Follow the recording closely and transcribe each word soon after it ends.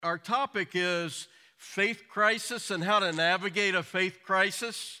Our topic is faith crisis and how to navigate a faith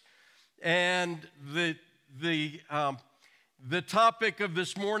crisis. And the topic of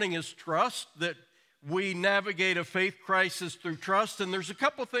this morning is trust, that we navigate a faith crisis through trust. And there's a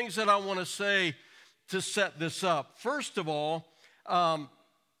couple things that I want to say to set this up. First of all, I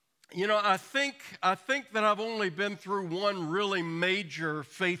think that I've only been through one really major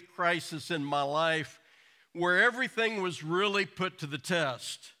faith crisis in my life where everything was really put to the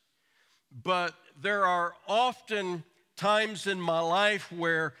test. But there are often times in my life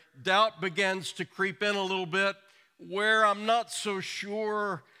where doubt begins to creep in a little bit, where I'm not so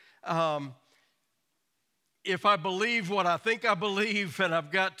sure if I believe what I think I believe, and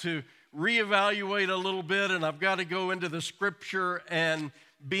I've got to reevaluate a little bit, and I've got to go into the Scripture and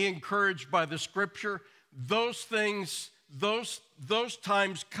be encouraged by the Scripture. Those things, those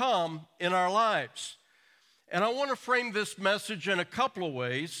times come in our lives. And I want to frame this message in a couple of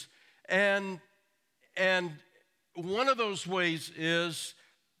ways. And one of those ways is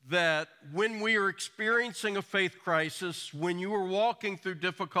that when we are experiencing a faith crisis, when you are walking through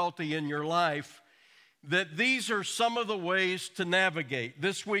difficulty in your life, that these are some of the ways to navigate.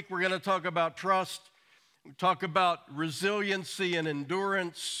 This week we're going to talk about trust. We talk about resiliency and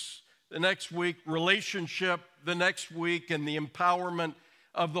endurance. The next week, relationship. The next week, and the empowerment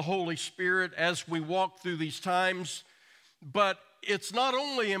of the Holy Spirit as we walk through these times. But it's not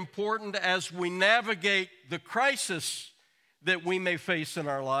only important as we navigate the crisis that we may face in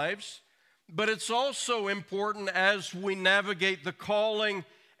our lives, but it's also important as we navigate the calling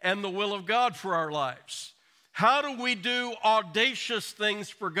and the will of God for our lives. How do we do audacious things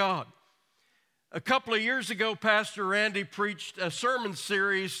for God? A couple of years ago, Pastor Randy preached a sermon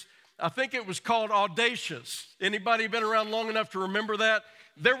series. I think it was called Audacious. Anybody been around long enough to remember that?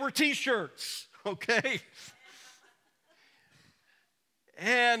 There were t-shirts, okay?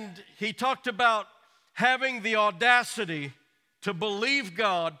 And he talked about having the audacity to believe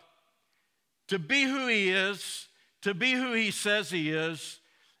God, to be who He is, to be who He says He is,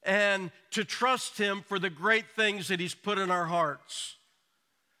 and to trust Him for the great things that He's put in our hearts.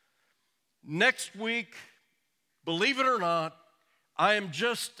 Next week, believe it or not, I am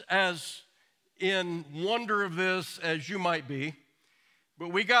just as in wonder of this as you might be.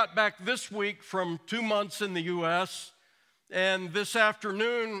 But we got back this week from 2 months in the U.S., and this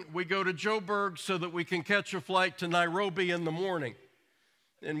afternoon we go to Joburg so that we can catch a flight to Nairobi in the morning.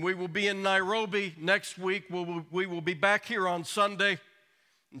 And we will be in Nairobi next week. We will be back here on Sunday.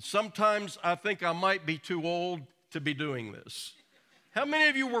 And sometimes I think I might be too old to be doing this. How many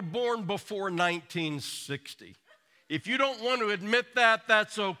of you were born before 1960? If you don't want to admit that,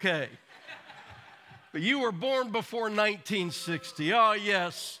 that's okay. But you were born before 1960. Oh,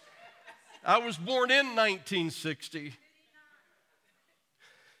 yes. I was born in 1960.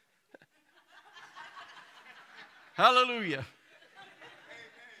 Hallelujah.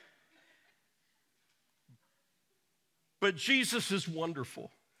 But Jesus is wonderful.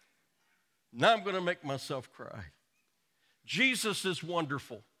 Now I'm going to make myself cry. Jesus is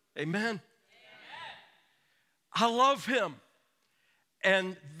wonderful. Amen? Amen. I love Him.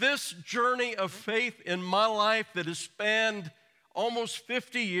 And this journey of faith in my life that has spanned almost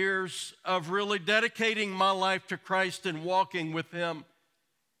 50 years of really dedicating my life to Christ and walking with Him,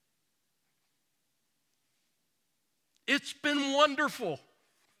 it's been wonderful.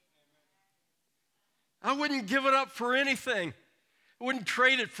 I wouldn't give it up for anything. I wouldn't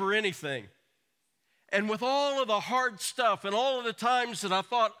trade it for anything. And with all of the hard stuff and all of the times that I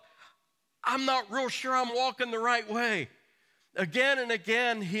thought, I'm not real sure I'm walking the right way, again and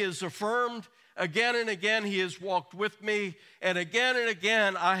again, He has affirmed. Again and again, He has walked with me. And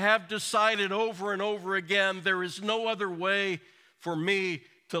again, I have decided over and over again, there is no other way for me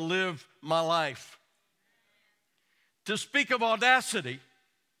to live my life. To speak of audacity,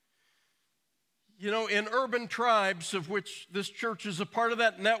 in urban tribes, of which this church is a part of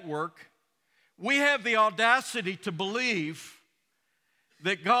that network, we have the audacity to believe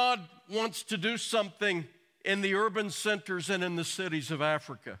that God wants to do something in the urban centers and in the cities of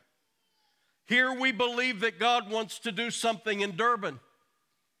Africa. Here we believe that God wants to do something in Durban.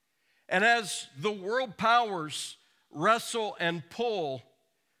 And as the world powers wrestle and pull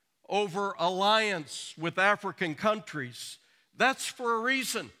over alliance with African countries, that's for a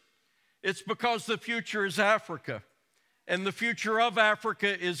reason. It's because the future is Africa. And the future of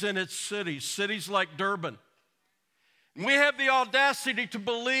Africa is in its cities, cities like Durban. And we have the audacity to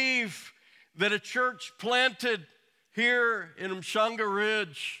believe that a church planted here in Mshanga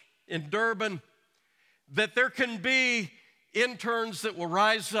Ridge, in Durban, that there can be interns that will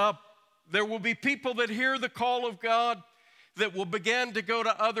rise up. There will be people that hear the call of God. that will begin to go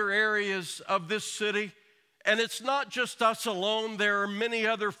to other areas of this city. And it's not just us alone. There are many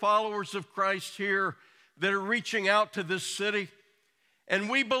other followers of Christ here that are reaching out to this city. And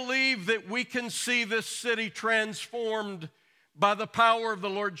we believe that we can see this city transformed by the power of the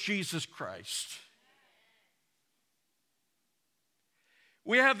Lord Jesus Christ.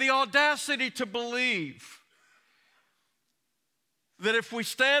 We have the audacity to believe that if we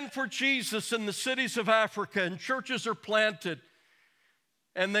stand for Jesus in the cities of Africa and churches are planted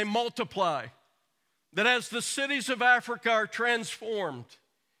and they multiply, that as the cities of Africa are transformed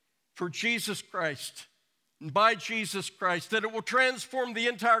for Jesus Christ and by Jesus Christ, that it will transform the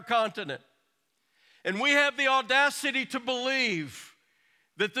entire continent. And we have the audacity to believe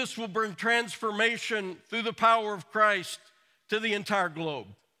that this will bring transformation through the power of Christ to the entire globe.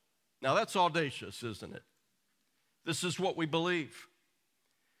 Now that's audacious, isn't it? This is what we believe.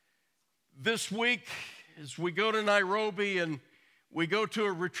 This week, as we go to Nairobi and we go to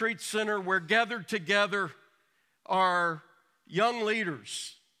a retreat center where gathered together are young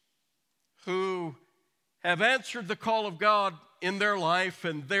leaders who have answered the call of God in their life,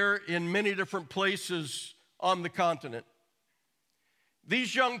 and they're in many different places on the continent.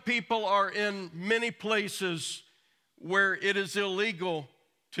 These young people are in many places where it is illegal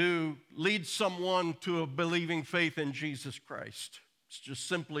to lead someone to a believing faith in Jesus Christ. It's just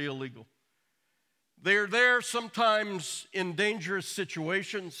simply illegal. They're there sometimes in dangerous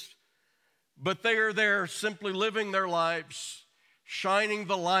situations, but they are there simply living their lives, shining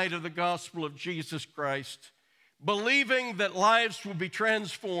the light of the gospel of Jesus Christ, believing that lives will be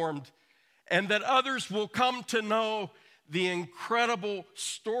transformed and that others will come to know the incredible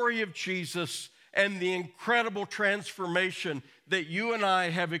story of Jesus and the incredible transformation that you and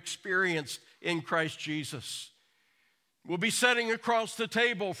I have experienced in Christ Jesus. We'll be sitting across the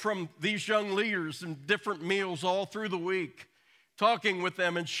table from these young leaders in different meals all through the week, talking with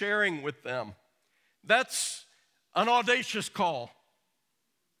them and sharing with them. That's an audacious call.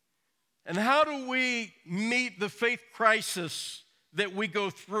 And how do we meet the faith crisis that we go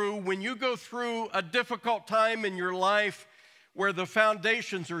through when you go through a difficult time in your life where the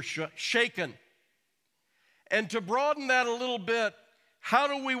foundations are shaken? And to broaden that a little bit, how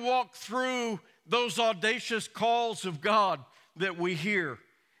do we walk through those audacious calls of God that we hear?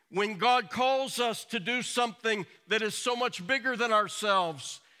 When God calls us to do something that is so much bigger than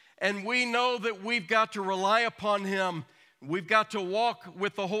ourselves, and we know that we've got to rely upon Him, we've got to walk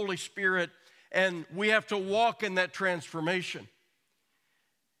with the Holy Spirit, and we have to walk in that transformation.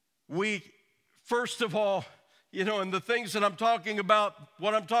 We, first of all, and the things that I'm talking about,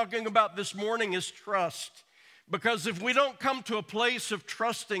 what I'm talking about this morning is trust. Because if we don't come to a place of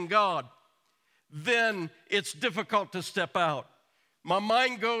trusting God, then it's difficult to step out. My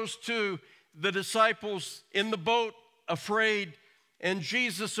mind goes to the disciples in the boat, afraid, and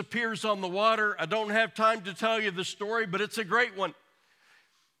Jesus appears on the water. I don't have time to tell you the story, but it's a great one.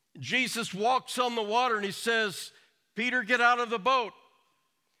 Jesus walks on the water and he says, "Peter, get out of the boat."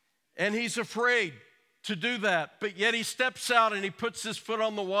 And he's afraid to do that, but yet he steps out and he puts his foot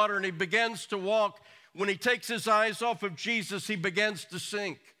on the water and he begins to walk. When he takes his eyes off of Jesus, he begins to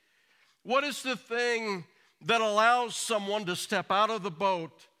sink. What is the thing that allows someone to step out of the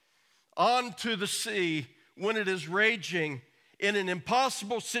boat onto the sea when it is raging in an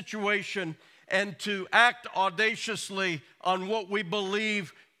impossible situation and to act audaciously on what we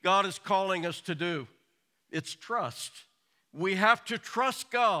believe God is calling us to do? It's trust. We have to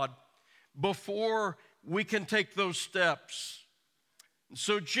trust God before we can take those steps.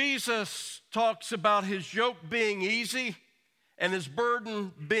 So Jesus talks about his yoke being easy and his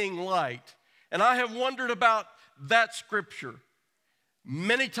burden being light. And I have wondered about that scripture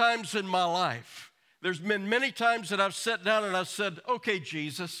many times in my life. There's been many times that I've sat down and I've said, "Okay,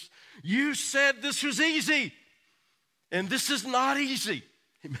 Jesus, you said this was easy, and this is not easy."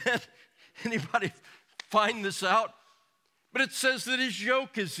 Amen? Anybody find this out? But it says that his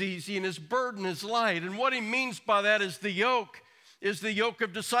yoke is easy and his burden is light. And what he means by that is the yoke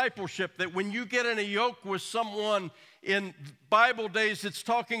of discipleship, that when you get in a yoke with someone, in Bible days, it's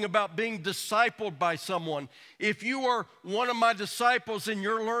talking about being discipled by someone. If you are one of my disciples and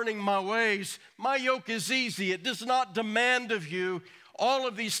you're learning my ways, my yoke is easy. It does not demand of you all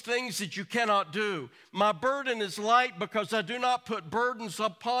of these things that you cannot do. My burden is light because I do not put burdens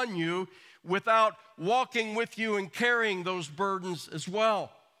upon you without walking with you and carrying those burdens as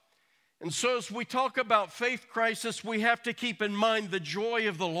well. And so as we talk about faith crisis, we have to keep in mind the joy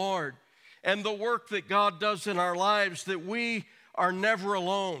of the Lord and the work that God does in our lives, that we are never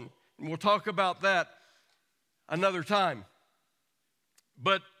alone. And we'll talk about that another time.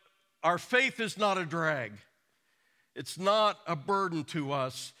 But our faith is not a drag. It's not a burden to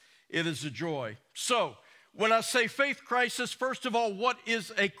us. It is a joy. So, when I say faith crisis, first of all, what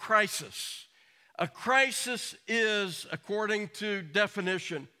is a crisis? A crisis is, according to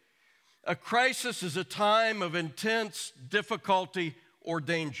definition, a crisis is a time of intense difficulty or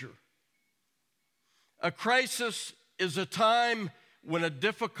danger. A crisis is a time when a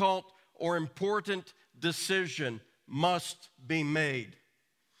difficult or important decision must be made.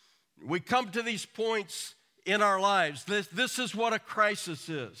 We come to these points in our lives. This is what a crisis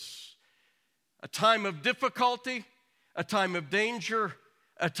is. A time of difficulty, a time of danger,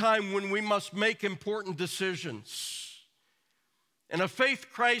 a time when we must make important decisions. And a faith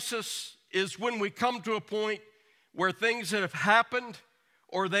crisis is when we come to a point where things that have happened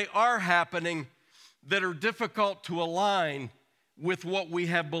or they are happening that are difficult to align with what we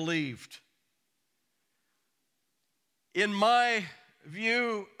have believed. In my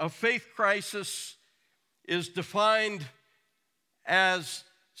view, a faith crisis is defined as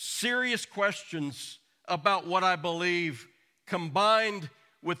serious questions about what I believe, combined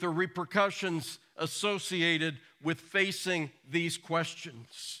with the repercussions associated with facing these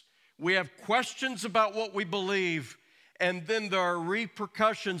questions. We have questions about what we believe, and then there are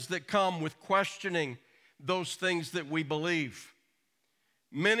repercussions that come with questioning those things that we believe.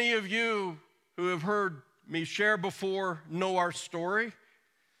 Many of you who have heard me share before know our story,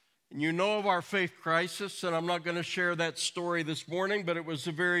 and you know of our faith crisis, and I'm not going to share that story this morning, but it was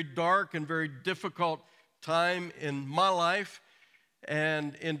a very dark and very difficult time in my life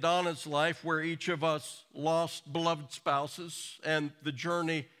and in Donna's life, where each of us lost beloved spouses, and the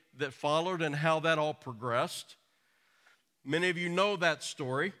journey that followed and how that all progressed. Many of you know that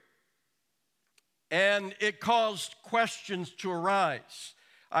story, and it caused questions to arise.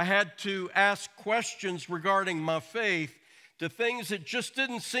 I had to ask questions regarding my faith to things that just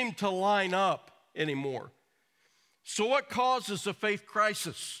didn't seem to line up anymore. So what causes a faith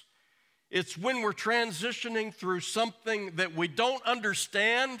crisis? It's when we're transitioning through something that we don't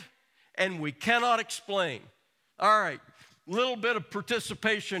understand and we cannot explain. All right, little bit of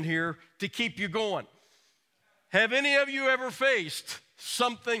participation here to keep you going. Have any of you ever faced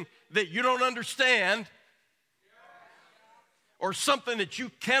something that you don't understand or something that you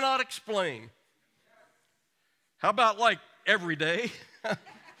cannot explain? How about like every day?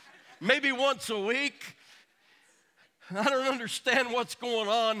 Maybe once a week? I don't understand what's going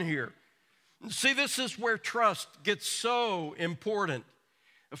on here. See, this is where trust gets so important.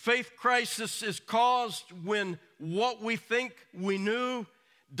 A faith crisis is caused when what we think we knew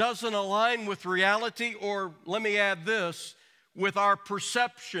doesn't align with reality, or let me add this, with our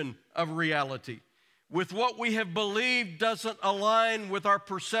perception of reality. With what we have believed doesn't align with our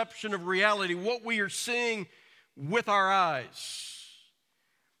perception of reality, what we are seeing with our eyes.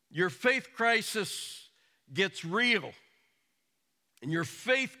 Your faith crisis gets real, and your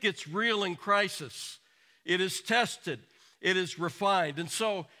faith gets real in crisis. It is tested, it is refined. And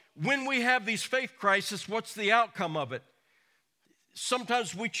so when we have these faith crises, what's the outcome of it?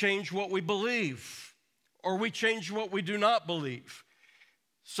 Sometimes we change what we believe, or we change what we do not believe.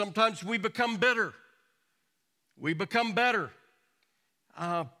 Sometimes we become bitter. We become better.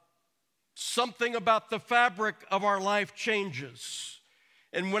 Something about the fabric of our life changes.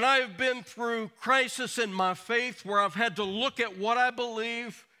 And when I have been through crisis in my faith where I've had to look at what I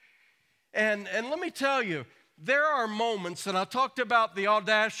believe, and let me tell you, there are moments, and I talked about the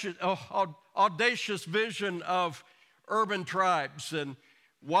audacious vision of urban tribes and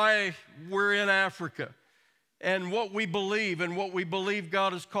why we're in Africa and what we believe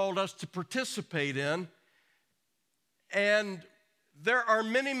God has called us to participate in. And there are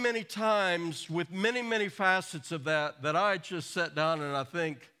many, many times with many, many facets of that I just sat down and I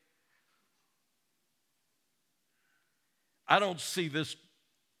think, I don't see this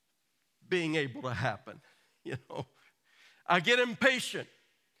being able to happen. You know, I get impatient.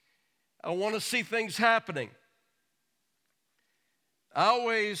 I want to see things happening. I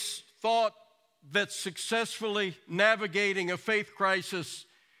always thought that successfully navigating a faith crisis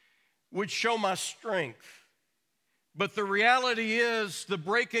would show my strength. But the reality is the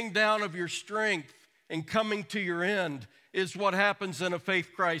breaking down of your strength and coming to your end is what happens in a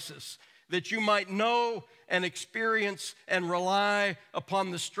faith crisis. That you might know and experience and rely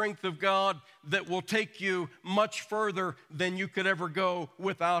upon the strength of God that will take you much further than you could ever go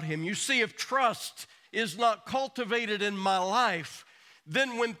without Him. You see, if trust is not cultivated in my life,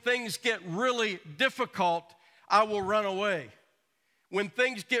 then when things get really difficult, I will run away. When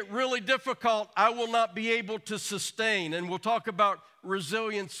things get really difficult, I will not be able to sustain. And we'll talk about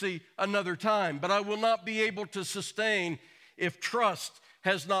resiliency another time. But I will not be able to sustain if trust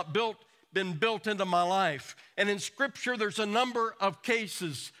has not been built into my life. And in Scripture, there's a number of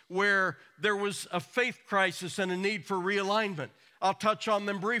cases where there was a faith crisis and a need for realignment. I'll touch on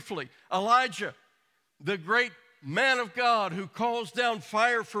them briefly. Elijah, the great man of God who calls down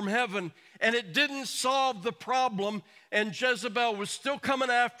fire from heaven, and it didn't solve the problem, and Jezebel was still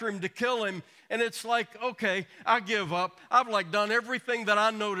coming after him to kill him. And it's like, okay, I give up. I've done everything that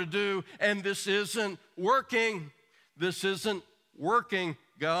I know to do, and this isn't working. This isn't working,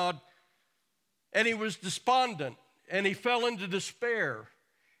 God. And he was despondent, and he fell into despair.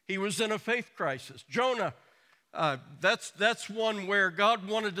 He was in a faith crisis. Jonah, that's one where God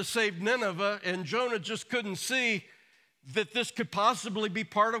wanted to save Nineveh, and Jonah just couldn't see that this could possibly be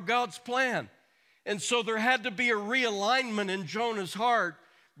part of God's plan. And so there had to be a realignment in Jonah's heart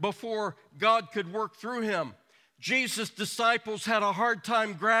before God could work through him. Jesus' disciples had a hard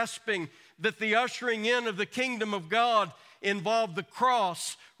time grasping that the ushering in of the kingdom of God involved the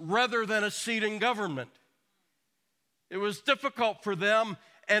cross rather than a seat in government. It was difficult for them,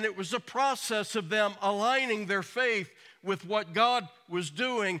 and it was a process of them aligning their faith with what God was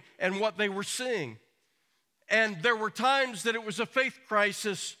doing and what they were seeing. And there were times that it was a faith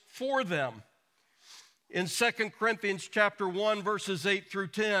crisis for them. In 2 Corinthians chapter 1, verses 8 through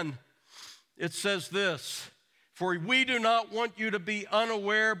 10, it says this, "For we do not want you to be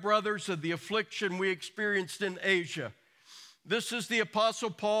unaware, brothers, of the affliction we experienced in Asia." This is the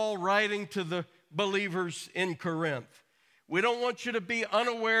Apostle Paul writing to the believers in Corinth. We don't want you to be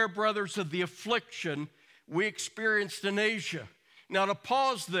unaware, brothers, of the affliction we experienced in Asia. Now, to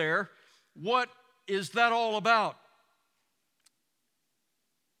pause there, what is that all about?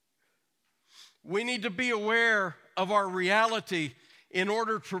 We need to be aware of our reality in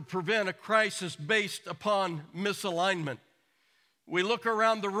order to prevent a crisis based upon misalignment. We look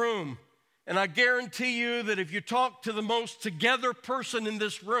around the room, and I guarantee you that if you talk to the most together person in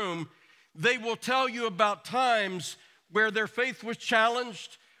this room, they will tell you about times where their faith was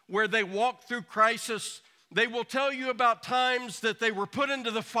challenged, where they walked through crisis. They will tell you about times that they were put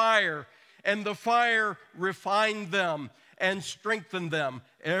into the fire, and the fire refined them and strengthened them.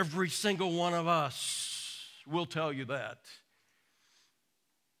 Every single one of us will tell you that.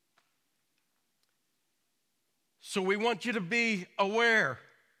 So we want you to be aware.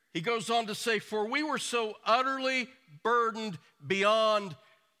 He goes on to say, "For we were so utterly burdened beyond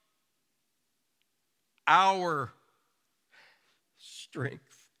our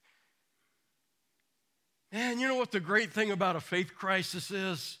strength." Man, you know what the great thing about a faith crisis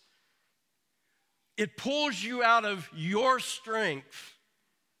is? It pulls you out of your strength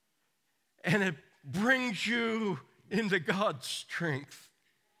and it brings you into God's strength.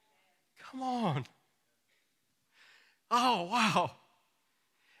 Come on. Oh, wow.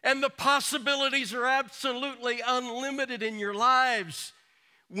 And the possibilities are absolutely unlimited in your lives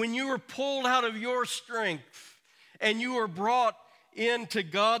when you are pulled out of your strength and you are brought into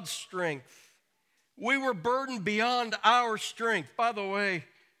God's strength. We were burdened beyond our strength. By the way,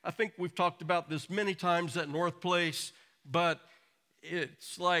 I think we've talked about this many times at North Place, but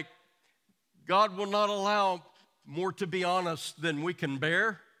it's like God will not allow more to be on us than we can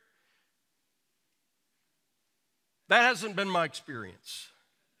bear. That hasn't been my experience.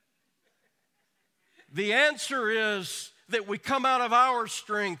 The answer is that we come out of our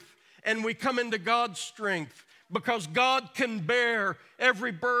strength and we come into God's strength because God can bear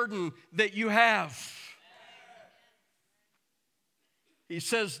every burden that you have. He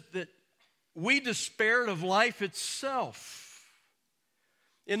says that we despaired of life itself.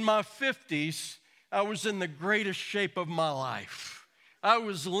 In my 50s, I was in the greatest shape of my life. I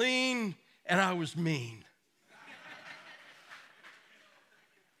was lean and I was mean.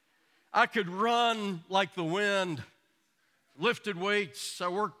 I could run like the wind, lifted weights, I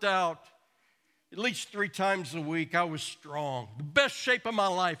worked out at least 3 times a week. I was strong, the best shape of my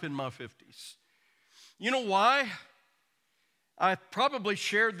life in my 50s. You know why? I probably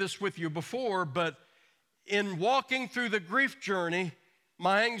shared this with you before, but in walking through the grief journey,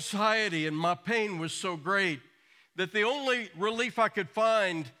 my anxiety and my pain was so great that the only relief I could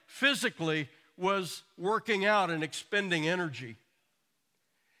find physically was working out and expending energy.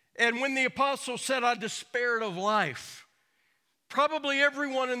 And when the apostle said, "I despaired of life," probably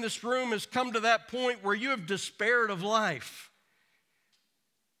everyone in this room has come to that point where you have despaired of life.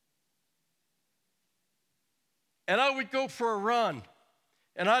 And I would go for a run,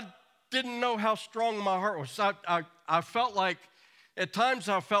 and I didn't know how strong my heart was. I felt like, at times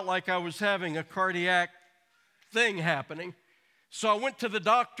I felt like I was having a cardiac thing happening. So I went to the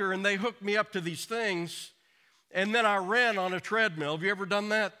doctor, and they hooked me up to these things, and then I ran on a treadmill. Have you ever done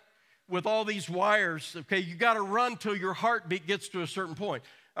that? With all these wires, okay, you got to run till your heartbeat gets to a certain point.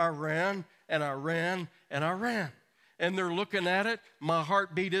 I ran, and I ran, and I ran. And they're looking at it. My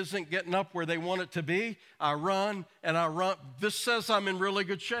heartbeat isn't getting up where they want it to be. I run, and I run. This says I'm in really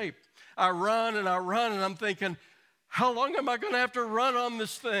good shape. I run, and I'm thinking, how long am I going to have to run on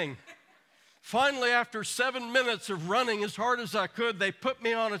this thing? Finally, after 7 minutes of running as hard as I could, they put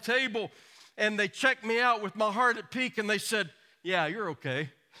me on a table, and they checked me out with my heart at peak, and they said, yeah, you're okay.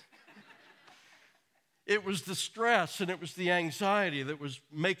 It was the stress and it was the anxiety that was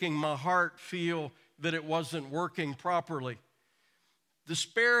making my heart feel that it wasn't working properly.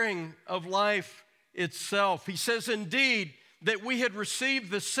 Despairing of life itself. He says, indeed, that we had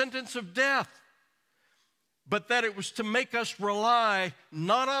received the sentence of death, but that it was to make us rely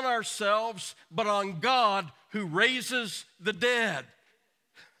not on ourselves, but on God who raises the dead.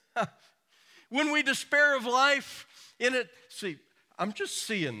 When we despair of life in it, see, I'm just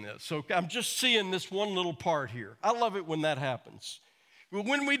seeing this, okay? I'm just seeing this one little part here. I love it when that happens.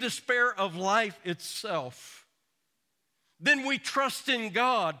 When we despair of life itself, then we trust in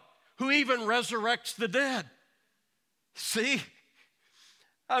God who even resurrects the dead. See?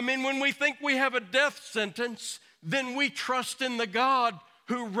 I mean, when we think we have a death sentence, then we trust in the God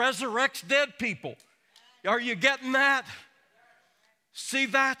who resurrects dead people. Are you getting that? See,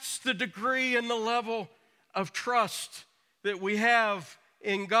 that's the degree and the level of trust that we have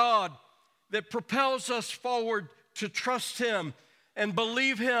in God that propels us forward to trust Him and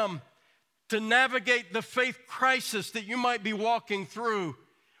believe Him to navigate the faith crisis that you might be walking through,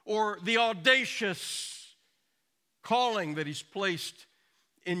 or the audacious calling that He's placed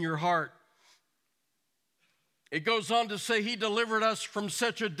in your heart. It goes on to say, He delivered us from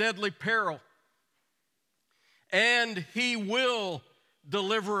such a deadly peril, and He will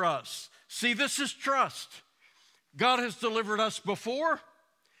deliver us. See, this is trust. God has delivered us before.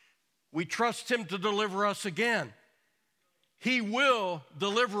 We trust Him to deliver us again. He will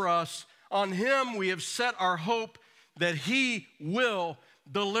deliver us. On Him we have set our hope that He will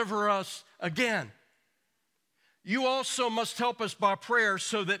deliver us again. You also must help us by prayer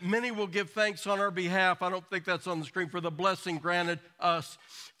so that many will give thanks on our behalf. I don't think that's on the screen. For the blessing granted us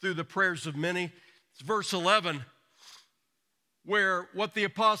through the prayers of many. It's verse 11, where what the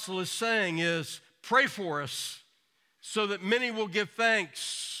apostle is saying is, pray for us so that many will give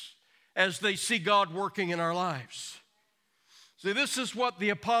thanks as they see God working in our lives. See, this is what the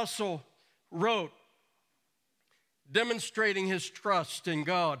apostle wrote, demonstrating his trust in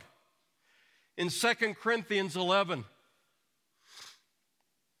God. In 2 Corinthians 11,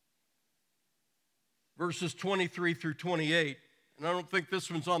 verses 23 through 28, and I don't think this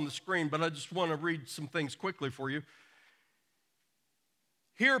one's on the screen, but I just want to read some things quickly for you.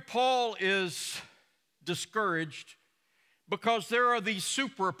 Here Paul is discouraged because there are these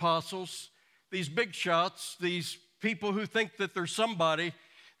super apostles, these big shots, these people who think that there's somebody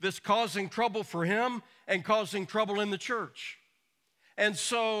that's causing trouble for him and causing trouble in the church. And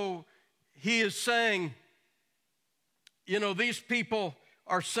so he is saying, you know, these people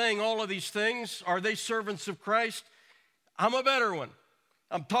are saying all of these things. Are they servants of Christ? I'm a better one.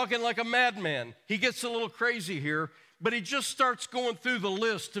 I'm talking like a madman. He gets a little crazy here, but he just starts going through the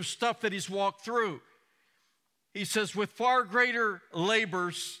list of stuff that he's walked through. He says, with far greater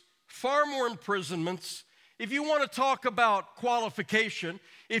labors, far more imprisonments. If you want to talk about qualification,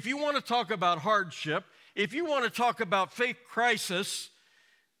 if you want to talk about hardship, if you want to talk about faith crisis,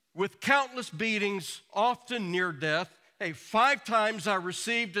 with countless beatings, often near death. Hey, 5 times I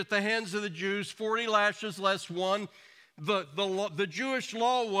received at the hands of the Jews 40 lashes less one. The Jewish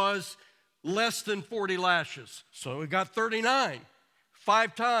law was less than 40 lashes. So we got 39.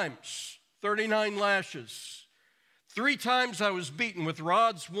 5 times, 39 lashes. 3 times I was beaten with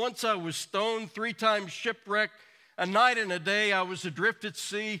rods. Once I was stoned. 3 times shipwrecked. A night and a day I was adrift at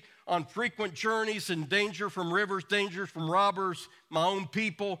sea, on frequent journeys, in danger from rivers, danger from robbers, my own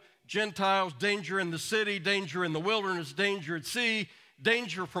people, Gentiles, danger in the city, danger in the wilderness, danger at sea,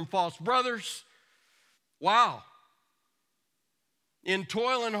 danger from false brothers. Wow. In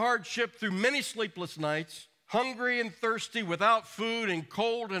toil and hardship through many sleepless nights, hungry and thirsty, without food and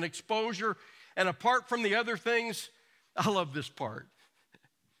cold and exposure, and apart from the other things, I love this part.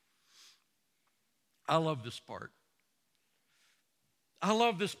 I love this part. I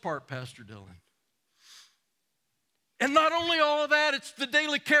love this part, Pastor Dylan. And not only all of that, it's the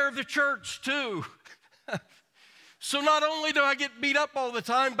daily care of the church too. So not only do I get beat up all the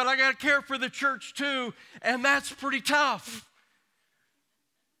time, but I got to care for the church too, and that's pretty tough.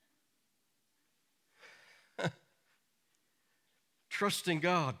 Trusting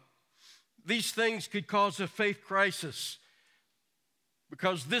God. These things could cause a faith crisis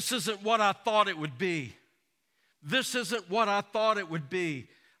because this isn't what I thought it would be. This isn't what I thought it would be.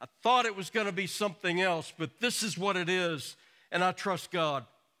 I thought it was going to be something else, but this is what it is, and I trust God.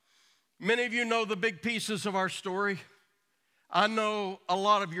 Many of you know the big pieces of our story. I know a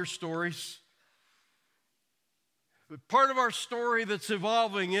lot of your stories. But part of our story that's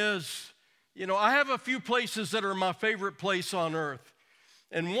evolving is, I have a few places that are my favorite place on earth.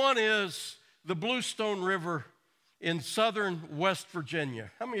 And one is the Bluestone River in southern West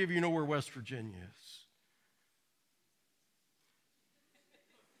Virginia. How many of you know where West Virginia is?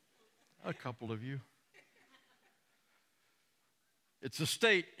 A couple of you. It's a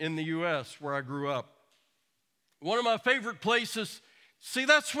state in the U.S. where I grew up. One of my favorite places, see,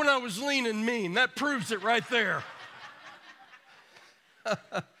 that's when I was lean and mean. That proves it right there.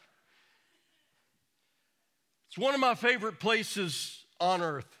 It's one of my favorite places on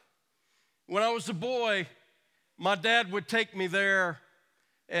earth. When I was a boy, my dad would take me there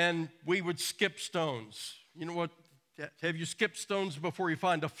and we would skip stones. You know what? Have you skipped stones before? You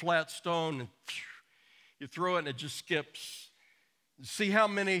find a flat stone and you throw it and it just skips. See how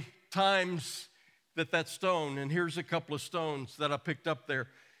many times that stone, and here's a couple of stones that I picked up there.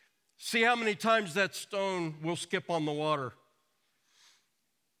 See how many times that stone will skip on the water.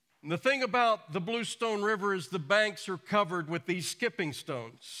 And the thing about the Bluestone River is the banks are covered with these skipping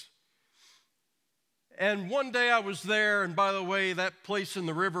stones. And one day I was there, and by the way, that place in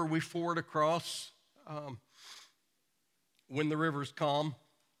the river we ford across when the river's calm.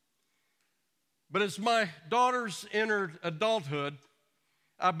 But as my daughters entered adulthood,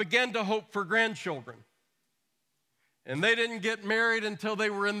 I began to hope for grandchildren. And they didn't get married until they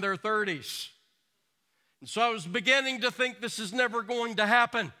were in their 30s. And so I was beginning to think this is never going to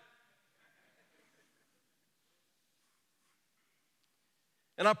happen.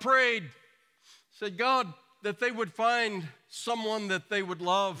 And I prayed, said, God, that they would find someone that they would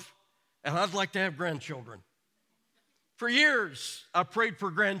love, and I'd like to have grandchildren. For years, I prayed for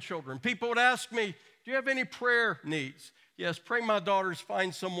grandchildren. People would ask me, do you have any prayer needs? Yes, pray my daughters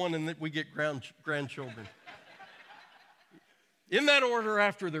find someone and that we get grandchildren. In that order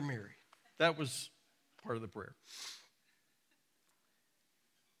after they're married. That was part of the prayer.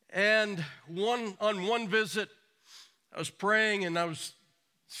 And on one visit, I was praying and I was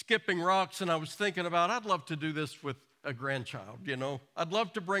skipping rocks and I was thinking about, I'd love to do this with a grandchild, I'd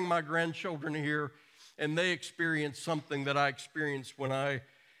love to bring my grandchildren here and they experience something that I experienced when I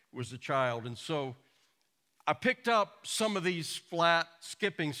was a child. And so I picked up some of these flat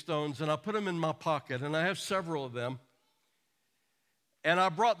skipping stones and I put them in my pocket, and I have several of them. And I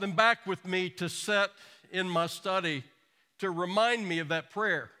brought them back with me to set in my study to remind me of that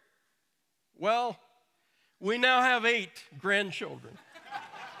prayer. Well, we now have 8 grandchildren.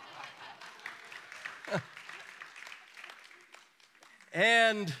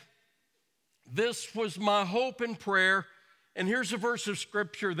 And this was my hope and prayer. And here's a verse of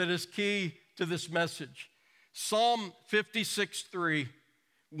scripture that is key to this message. Psalm 56:3.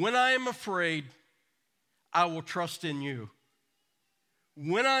 When I am afraid, I will trust in you.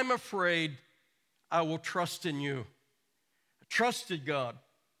 When I'm afraid, I will trust in you. I trusted God.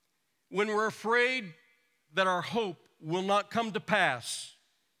 When we're afraid that our hope will not come to pass,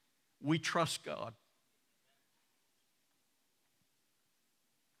 we trust God.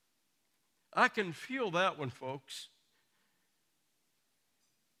 I can feel that one, folks.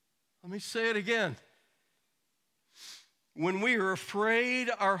 Let me say it again. When we are afraid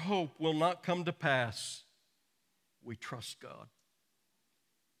our hope will not come to pass, we trust God.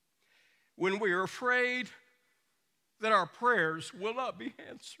 When we are afraid that our prayers will not be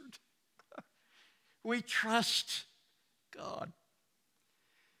answered, we trust God.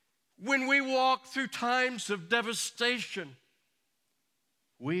 When we walk through times of devastation,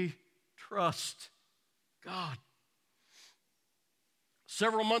 we trust God.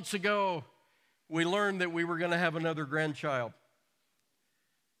 Several months ago, we learned that we were going to have another grandchild.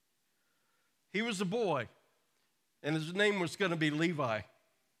 He was a boy, and his name was going to be Levi.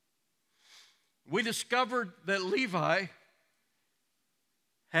 We discovered that Levi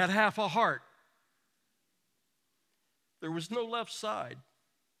had half a heart. There was no left side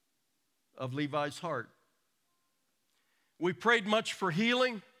of Levi's heart. We prayed much for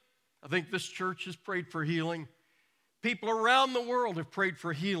healing. I think this church has prayed for healing. People around the world have prayed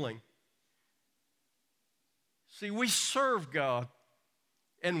for healing. See, we serve God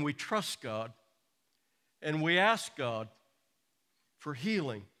and we trust God and we ask God for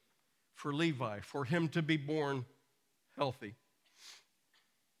healing for Levi, for him to be born healthy.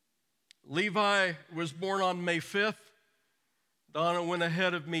 Levi was born on May 5th. Donna went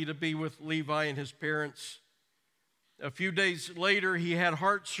ahead of me to be with Levi and his parents. A few days later, he had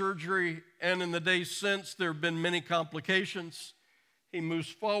heart surgery, and in the days since, there have been many complications. he moves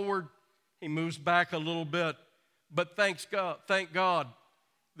forward, he moves back a little bit, but thank God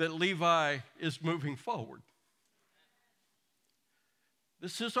that Levi is moving forward.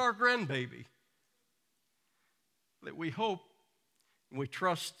 This is our grandbaby that we hope and we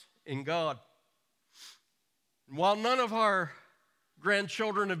trust in God. And while none of our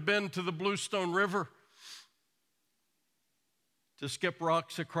grandchildren have been to the Bluestone River to skip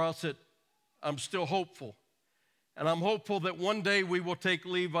rocks across it, I'm still hopeful. And I'm hopeful that one day we will take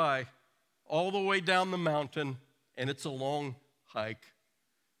Levi all the way down the mountain, and it's a long hike.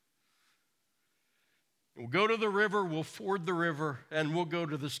 We'll go to the river, we'll ford the river, and we'll go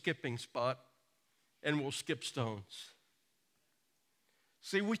to the skipping spot, and we'll skip stones.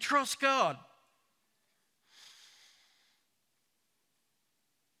 See, we trust God.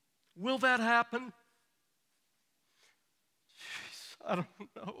 Will that happen? Jeez, I don't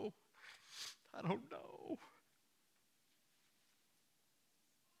know. I don't know.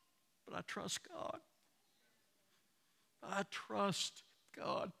 But I trust God. I trust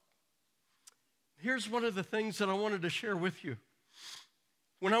God. Here's one of the things that I wanted to share with you.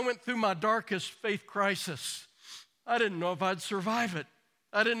 When I went through my darkest faith crisis, I didn't know if I'd survive it.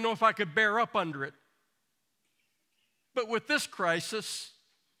 I didn't know if I could bear up under it. But with this crisis,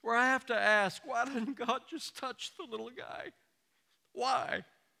 where I have to ask, why didn't God just touch the little guy? Why?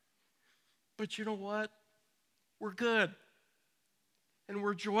 But you know what? We're good. And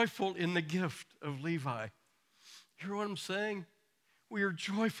we're joyful in the gift of Levi. You hear what I'm saying? We are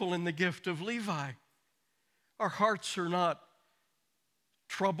joyful in the gift of Levi. Our hearts are not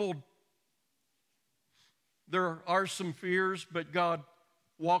troubled. There are some fears, but God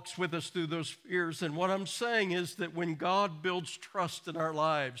walks with us through those fears. And what I'm saying is that when God builds trust in our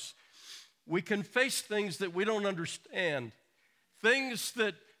lives, we can face things that we don't understand, things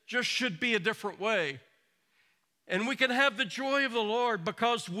that just should be a different way. And we can have the joy of the Lord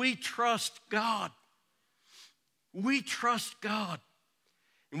because we trust God. We trust God.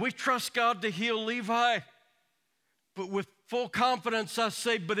 And we trust God to heal Levi. But with full confidence, I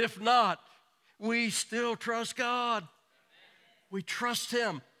say, but if not, we still trust God. We trust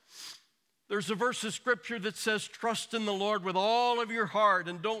Him. There's a verse of Scripture that says, trust in the Lord with all of your heart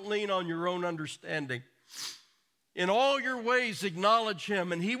and don't lean on your own understanding. In all your ways, acknowledge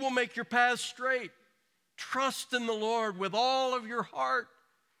Him, and He will make your paths straight. Trust in the Lord with all of your heart.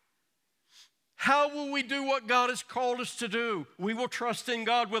 How will we do what God has called us to do? We will trust in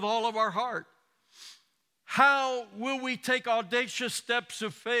God with all of our heart. How will we take audacious steps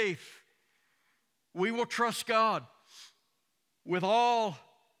of faith? We will trust God with all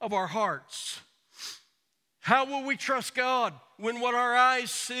of our hearts. How will we trust God when what our eyes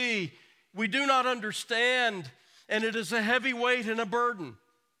see we do not understand and it is a heavy weight and a burden?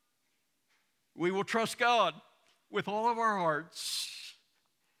 We will trust God with all of our hearts.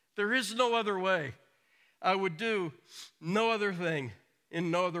 There is no other way. I would do no other thing in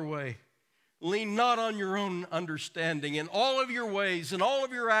no other way. Lean not on your own understanding in all of your ways, in all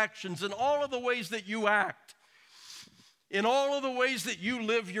of your actions, in all of the ways that you act, in all of the ways that you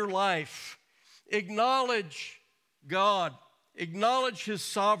live your life. Acknowledge God. Acknowledge His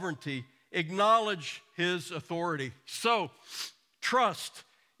sovereignty. Acknowledge His authority. So, trust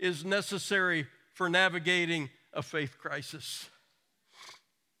is necessary for navigating a faith crisis.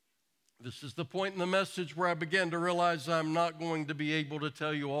 This is the point in the message where I began to realize I'm not going to be able to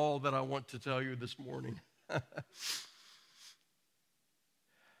tell you all that I want to tell you this morning.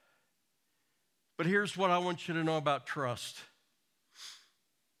 But here's what I want you to know about trust.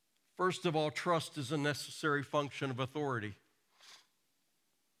 First of all, trust is a necessary function of authority.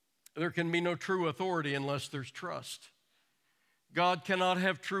 There can be no true authority unless there's trust. God cannot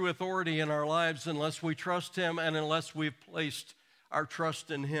have true authority in our lives unless we trust Him and unless we've placed our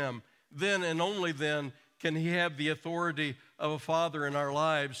trust in Him. Then and only then can He have the authority of a father in our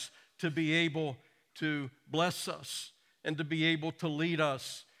lives to be able to bless us and to be able to lead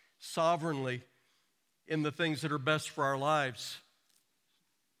us sovereignly in the things that are best for our lives.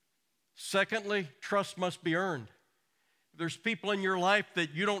 Secondly, trust must be earned. There's people in your life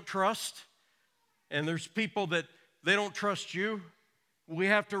that you don't trust, and there's people that they don't trust you. We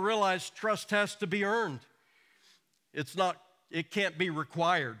have to realize trust has to be earned. It can't be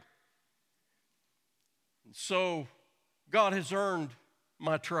required. So God has earned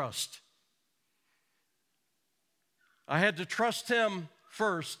my trust. I had to trust Him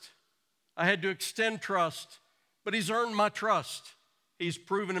first. I had to extend trust, but He's earned my trust. He's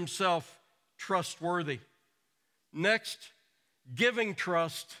proven Himself trustworthy. Next, giving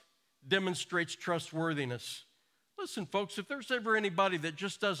trust demonstrates trustworthiness. Listen, folks, if there's ever anybody that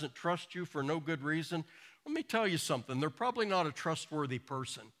just doesn't trust you for no good reason, let me tell you something. They're probably not a trustworthy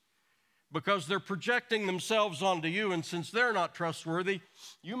person because they're projecting themselves onto you, and since they're not trustworthy,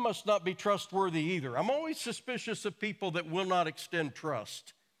 you must not be trustworthy either. I'm always suspicious of people that will not extend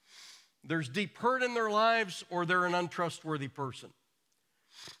trust. There's deep hurt in their lives, or they're an untrustworthy person.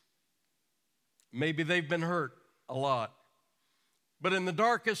 Maybe they've been hurt a lot. But in the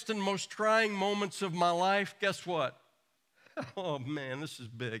darkest and most trying moments of my life, guess what? Oh man, this is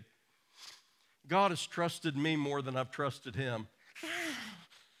big. God has trusted me more than I've trusted him.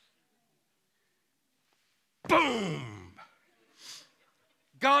 Boom!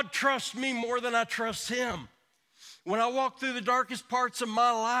 God trusts me more than I trust him. When I walk through the darkest parts of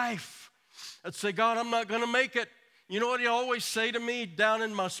my life, I'd say, God, I'm not going to make it. You know what he'd always say to me down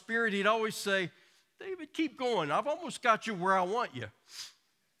in my spirit? He'd always say, David, keep going. I've almost got you where I want you.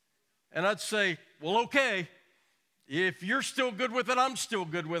 And I'd say, well, okay. If you're still good with it, I'm still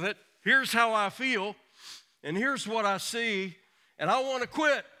good with it. Here's how I feel, and here's what I see, and I want to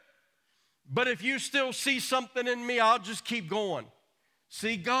quit. But if you still see something in me, I'll just keep going.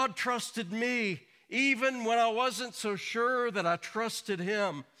 See, God trusted me even when I wasn't so sure that I trusted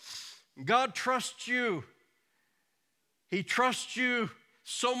him. God trusts you. He trusts you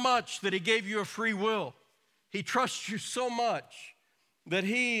so much that he gave you a free will. He trusts you so much that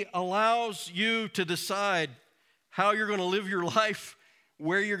he allows you to decide how you're going to live your life,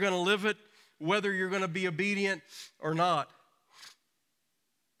 where you're going to live it, whether you're going to be obedient or not.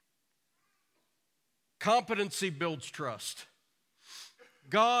 Competency builds trust.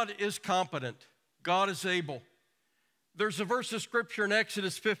 God is competent. God is able. There's a verse of scripture in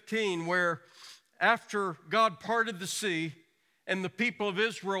Exodus 15 where after God parted the sea and the people of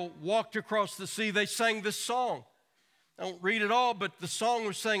Israel walked across the sea, they sang this song. I don't read it all, but the song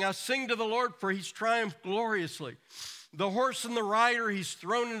was saying, I sing to the Lord for he's triumphed gloriously. The horse and the rider he's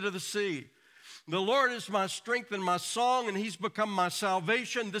thrown into the sea. The Lord is my strength and my song, and he's become my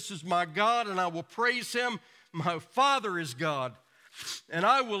salvation. This is my God, and I will praise him. My Father is God, and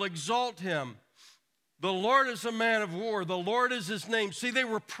I will exalt him. The Lord is a man of war. The Lord is his name. See, they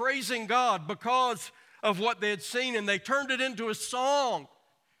were praising God because of what they had seen, and they turned it into a song.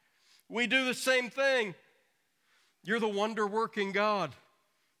 We do the same thing. You're the wonder-working God.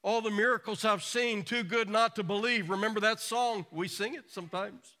 All the miracles I've seen, too good not to believe. Remember that song? We sing it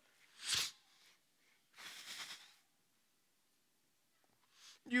sometimes.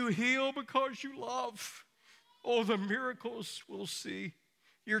 You heal because you love. Oh, the miracles we'll see.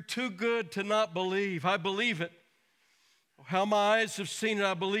 You're too good to not believe. I believe it. How my eyes have seen it,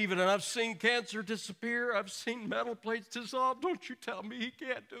 I believe it. And I've seen cancer disappear. I've seen metal plates dissolve. Don't you tell me he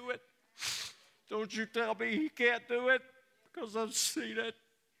can't do it. Don't you tell me he can't do it, because I've seen it.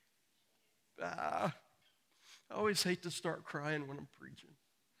 I always hate to start crying when I'm preaching.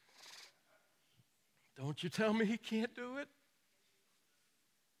 Don't you tell me he can't do it.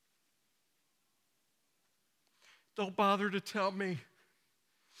 Don't bother to tell me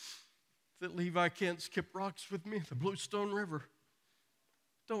that Levi can't skip rocks with me at the Bluestone River.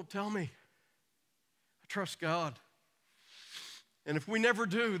 Don't tell me. I trust God. And if we never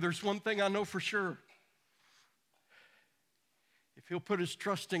do, there's one thing I know for sure. If he'll put his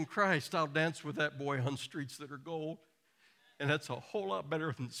trust in Christ, I'll dance with that boy on streets that are gold. And that's a whole lot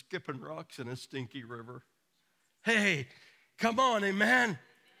better than skipping rocks in a stinky river. Hey, come on, amen.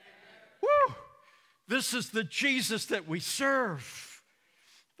 Woo! This is the Jesus that we serve.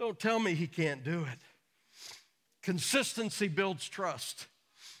 Don't tell me he can't do it. Consistency builds trust.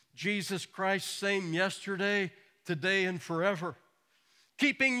 Jesus Christ, same yesterday, today, and forever.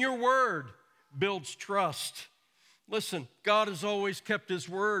 Keeping your word builds trust. Listen, God has always kept his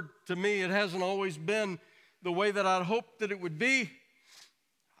word to me. It hasn't always been the way that I'd hoped that it would be.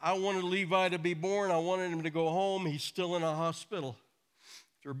 I wanted Levi to be born. I wanted him to go home. He's still in a hospital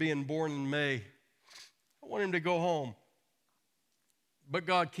after being born in May. I want him to go home. But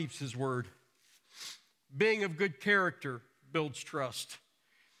God keeps his word. Being of good character builds trust.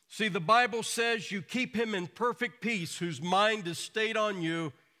 See, the Bible says you keep him in perfect peace whose mind is stayed on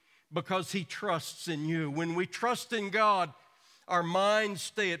you because he trusts in you. When we trust in God, our minds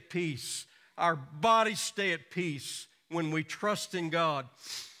stay at peace. Our bodies stay at peace when we trust in God.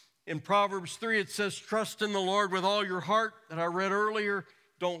 In Proverbs 3, it says, trust in the Lord with all your heart, that I read earlier.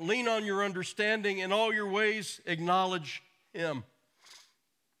 Don't lean on your understanding. In all your ways, acknowledge him.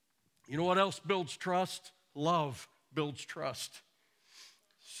 You know what else builds trust? Love builds trust.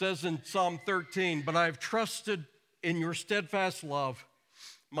 It says in Psalm 13, but I have trusted in your steadfast love.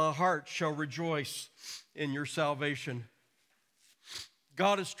 My heart shall rejoice in your salvation.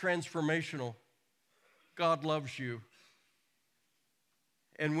 God is transformational. God loves you.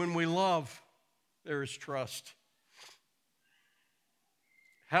 And when we love, there is trust.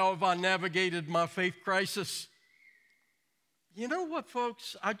 How have I navigated my faith crisis? You know what,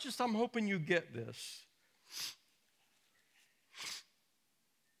 folks? I'm hoping you get this.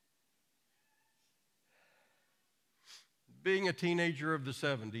 Being a teenager of the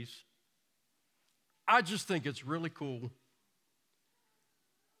 70s, I just think it's really cool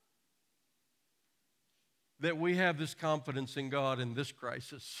that we have this confidence in God in this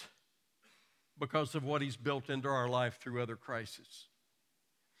crisis because of what He's built into our life through other crises.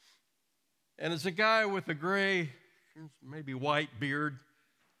 And as a guy with a gray, maybe white beard,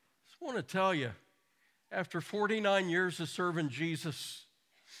 I just want to tell you, after 49 years of serving Jesus,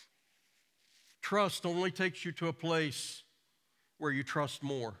 trust only takes you to a place where you trust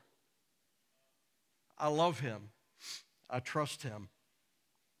more. I love Him. I trust Him.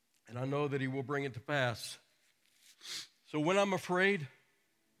 And I know that He will bring it to pass. So when I'm afraid,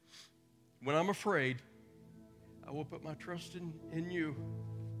 I will put my trust in you.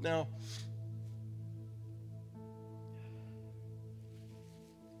 Now,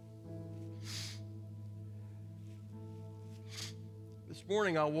 this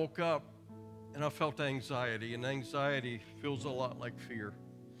morning I woke up and I felt anxiety, and anxiety feels a lot like fear.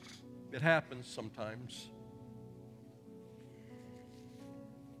 It happens sometimes.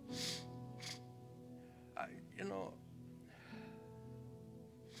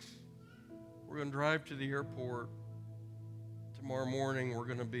 We're going to drive to the airport. Tomorrow morning we're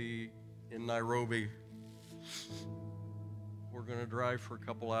going to be in Nairobi. We're going to drive for a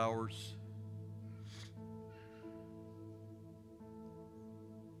couple hours.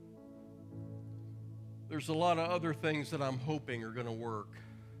 There's a lot of other things that I'm hoping are going to work.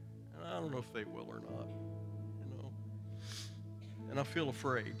 And I don't know if they will or not, And I feel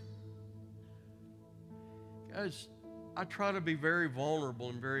afraid. Guys, I try to be very vulnerable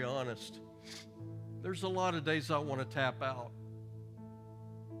and very honest. There's a lot of days I want to tap out.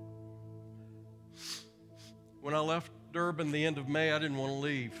 When I left Durban the end of May, I didn't want to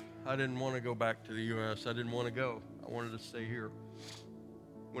leave. I didn't want to go back to the U.S. I didn't want to go. I wanted to stay here.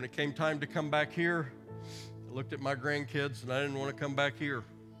 When it came time to come back here, I looked at my grandkids and I didn't want to come back here.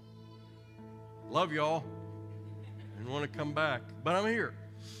 Love y'all. I didn't want to come back, but I'm here.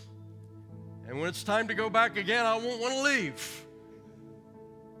 And when it's time to go back again, I won't want to leave.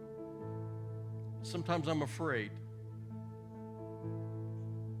 Sometimes I'm afraid.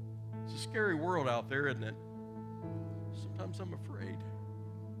 It's a scary world out there, isn't it? Sometimes I'm afraid.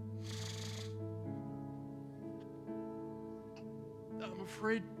 I'm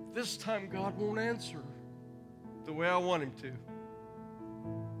afraid this time God won't answer the way I want Him to.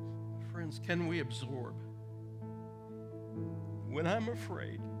 Friends, can we absorb? When I'm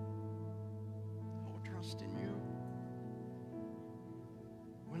afraid, I will trust in you.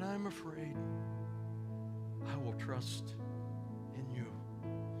 When I'm afraid, I will trust in you.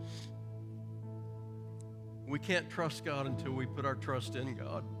 We can't trust God until we put our trust in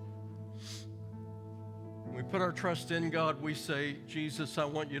God. When we put our trust in God, we say, Jesus, I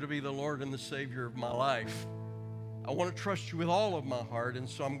want you to be the Lord and the Savior of my life. I want to trust you with all of my heart, and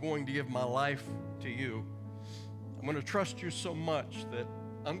so I'm going to give my life to you. I'm going to trust you so much that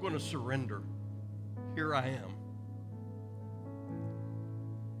I'm going to surrender. Here I am.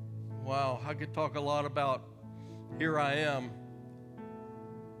 Wow, I could talk a lot about here I am,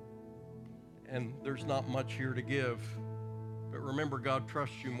 and there's not much here to give. But remember, God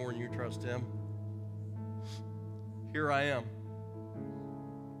trusts you more than you trust Him. Here I am.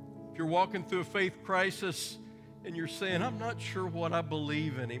 If you're walking through a faith crisis and you're saying, I'm not sure what I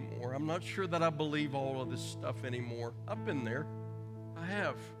believe anymore. I'm not sure that I believe all of this stuff anymore. I've been there. I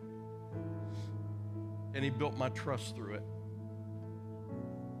have. And He built my trust through it.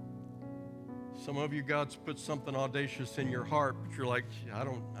 Some of you, God's put something audacious in your heart, but you're like, I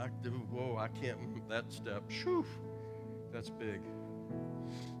can't, that step. Shoo, that's big.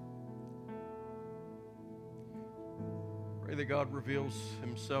 Pray that God reveals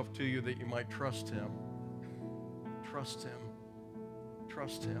Himself to you that you might trust Him. Trust Him.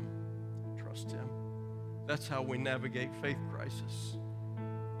 Trust Him. Trust Him. That's how we navigate faith crisis.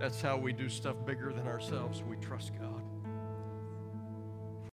 That's how we do stuff bigger than ourselves. We trust God.